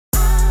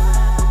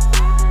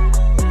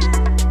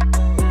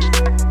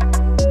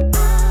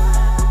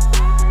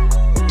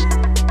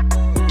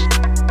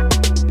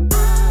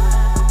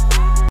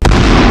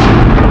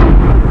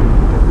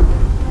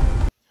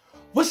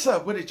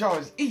up with it, y'all?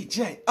 It's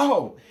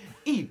EJO,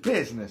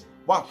 BizZNesS.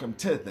 Welcome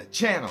to the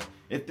channel.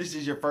 If this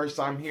is your first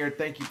time here,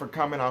 thank you for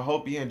coming. I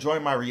hope you enjoy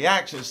my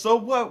reaction. So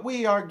what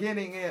we are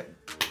getting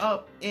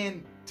up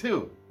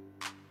into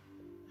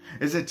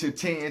is into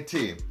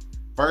TNT.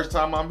 First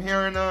time I'm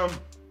hearing them.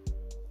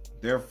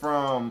 They're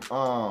from,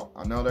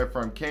 I know they're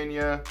from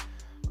Kenya.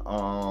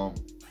 I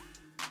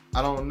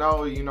don't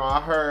know,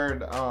 I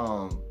heard,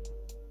 I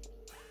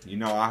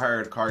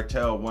heard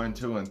Cartel 1,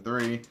 2, and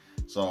 3.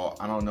 So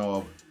I don't know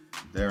if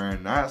they're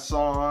in that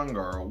song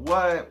or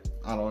what.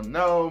 I don't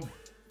know.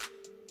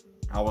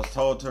 I was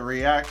told to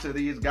react to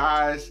these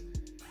guys.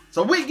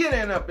 So we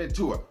getting up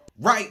into it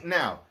right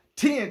now.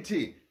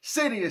 TNT,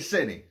 City to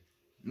City.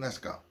 Let's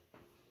go.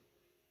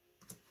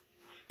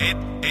 Hey,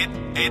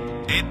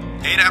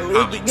 that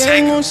probably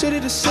take on City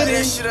to City.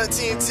 That shit on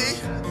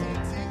TNT.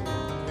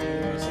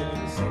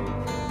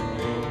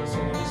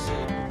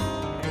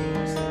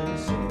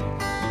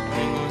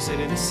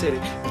 City to city,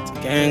 with the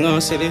gang on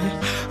city,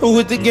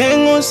 with the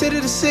gang on city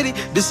to city.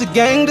 This a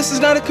gang, this is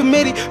not a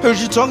committee. Heard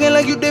you talking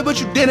like you did,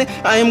 but you didn't.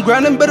 I am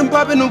grinding, but I'm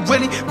popping a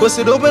willy. Bust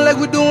it open like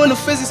we doing the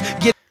physics.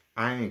 Get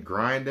I ain't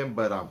grinding,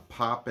 but I'm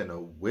popping a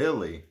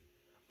willy.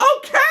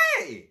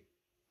 Okay,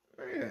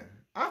 yeah,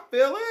 I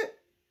feel it.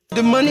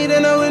 The money,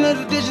 then I run out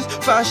the digits.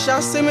 5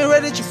 shots, send me right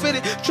that you fit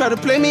it. Try to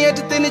play me at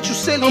the thing that you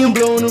silly. I'm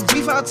blowing the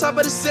reef out top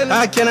of the ceiling.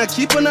 I cannot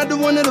keep another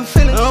one of them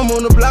feelings. I'm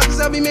on the block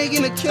cause I be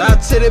making a kill. I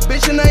tell that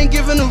bitch and I ain't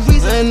giving a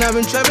reason. And I've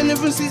been trapping it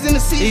from season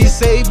to season. He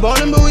say he bought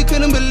him but we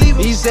couldn't believe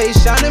him. He say he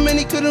shot him and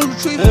he couldn't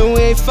retrieve him. And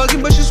we ain't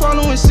fucking but she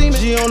swallowing semen.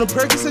 She on the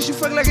perk and said she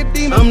fuck like a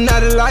demon. I'm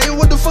not a liar,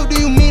 what the fuck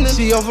do you mean?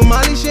 She off of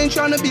Molly, she ain't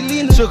trying to be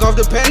leaning. Took off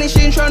the panties,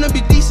 she ain't trying to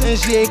be decent.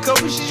 And she ain't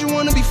covered, she just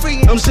wanna be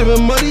freaking. I'm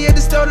sipping muddy at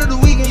the start of the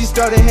weekend. He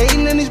started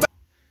hating and he's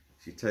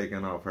She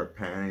taking off her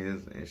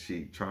panties and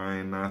she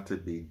trying not to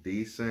be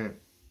decent.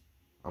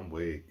 I'm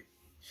weak.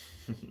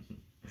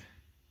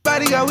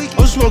 Body got weak.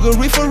 I'm smoking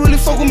reefer, really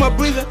fuck with my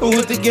breathing.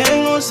 With the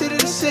gang on city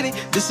to city.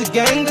 This a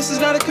gang, this is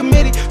not a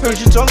committee. Heard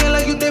you talking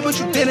like you did, but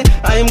you didn't.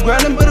 I am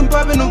grinding, but I'm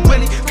popping a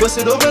willy. Bust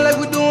it open like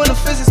we doing the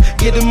physics.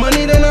 Get the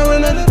money, then I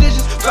run out the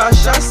digits. 5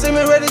 shots, send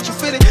me right that you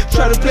fit it.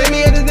 Try to play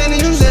me at the thing that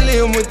you silly.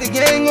 I'm with the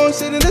gang on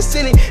city to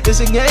city. This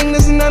a gang,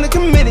 this is not a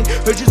committee.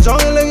 Heard you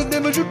talking like you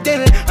did, but you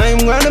didn't. I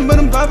am grinding, but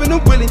I'm popping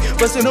a willy.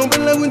 Bust it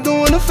open like we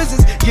doing the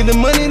physics. Get the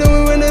money, then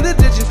we run out the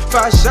digits.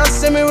 5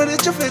 shots, send me right that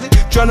you fit it.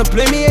 Try to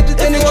play me at the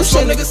thing that you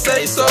silly.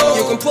 Say so.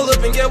 You can pull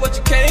up and get what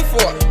you came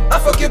for. I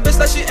fuck your bitch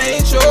like she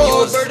ain't yours.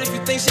 You a bird if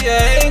you think she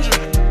an angel.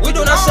 We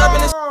do not shop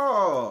in this.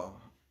 Oh,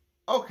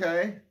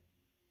 okay.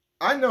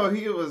 I know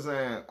he was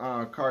in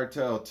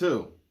Cartel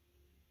too,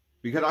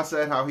 because I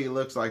said how he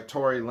looks like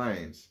Tory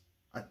Lanez.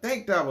 I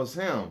think that was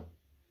him.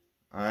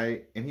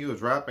 Alright, and he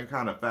was rapping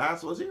kind of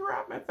fast. Was he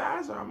rapping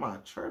fast or am I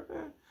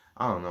tripping?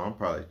 I don't know, I'm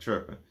probably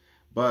tripping.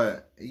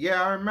 But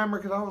yeah, I remember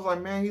because I was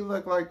like, man, he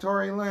looked like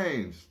Tory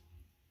Lanez.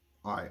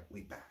 Alright,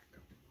 we back.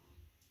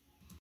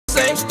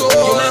 Same store,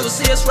 you'll never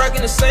see us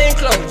rocking the same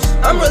clothes.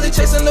 I'm really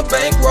chasing the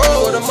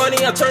bankroll. For the money,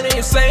 I turn the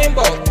insane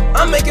boat.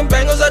 I'm making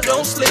bangles, I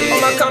don't sleep.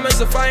 All my comments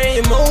are fire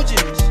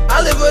emojis.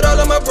 I live with all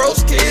of my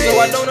bros kids, so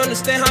I don't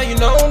understand how you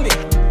know me.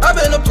 I've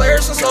been a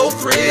player since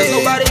 03. There's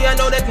nobody I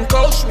know that can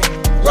coach me.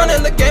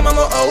 Running the game, I'm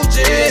an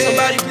OG.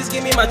 Somebody please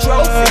give me my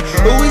trophy.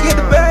 But we get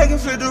the bag and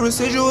flip the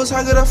residuals.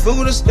 How could I feel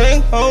this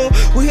thing home?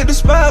 We hit the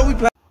spot, we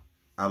play.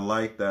 I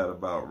like that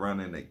about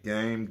running the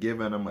game,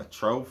 giving them a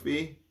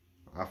trophy.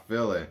 I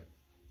feel it.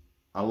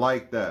 I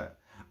like that.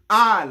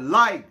 I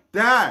like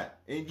that.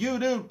 And you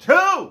do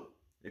too.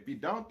 If you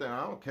don't, then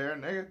I don't care,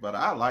 nigga. But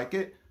I like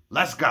it.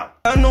 Let's go.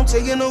 I know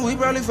taking a we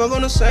probably fuck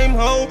on the same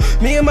hole.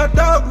 Me and my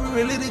dog,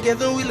 we really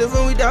together. We live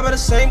and we die by the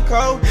same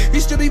code.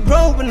 Used to be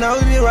broke, but now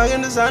we be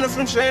rocking designer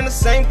from sharing the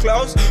same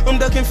clothes. I'm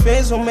ducking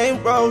fans on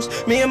main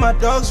roads. Me and my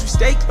dogs, we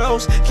stay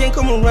close. Can't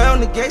come around,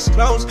 the gates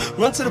closed.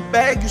 Run to the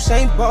bag, you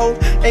same bold.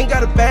 Ain't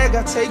got a bag,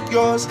 I take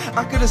yours.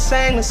 I could've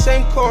sang the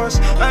same chorus.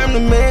 I am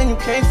the man, you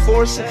can't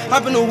force it.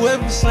 Hop in the whip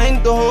and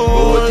slang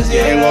doors. With the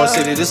gang on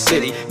city to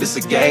city. This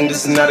a gang,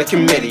 this is not a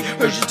committee.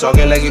 Heard you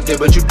talking like you did,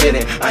 but you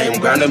didn't. I am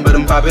grinding, but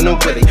I'm popping no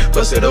willy.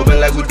 Bust it open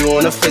like we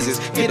doing the physics.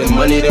 Get the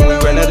money, then we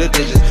run out the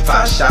digits.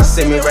 5 shots,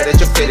 send me right at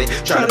your fitted.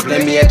 Tryna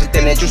play me at the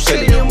thing that you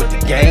silly. With the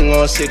gang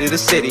on city to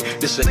city.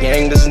 This a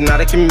gang, this is not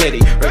a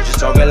committee. Heard you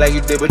talking like you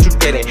did, but you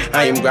didn't.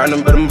 I am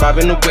grinding, but I'm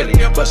popping the willy.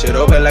 Bust it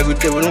open like we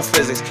did with no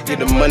physics. Get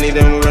the money,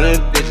 then we run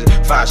out the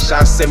digits. 5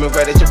 shots, send me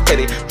right at your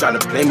fitted. Tryna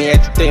play me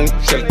at the thing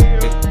you silly.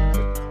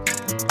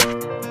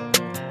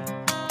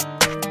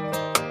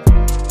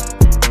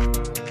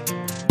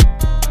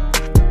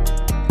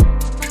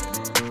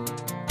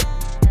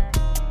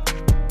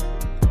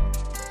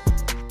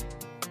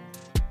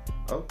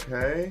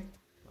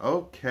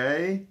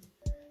 Okay.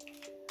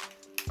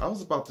 I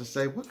was about to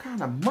say, what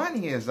kind of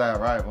money is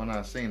that, right? When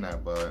I seen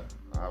that, but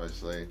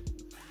obviously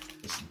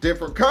it's a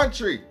different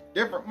country,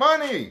 different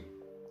money.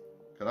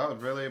 Cause I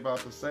was really about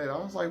to say that. I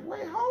was like,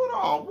 wait, hold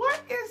on. What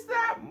is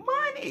that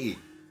money?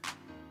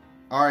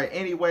 All right,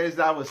 anyways,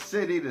 that was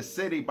City to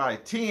City by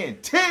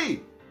TNT.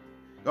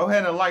 Go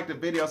ahead and like the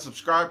video,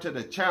 subscribe to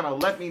the channel.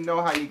 Let me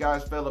know how you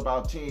guys feel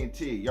about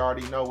TNT. You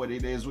already know what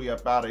it is. We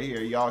up out of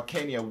here. Y'all,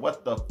 Kenya,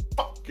 what the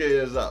fuck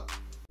is up?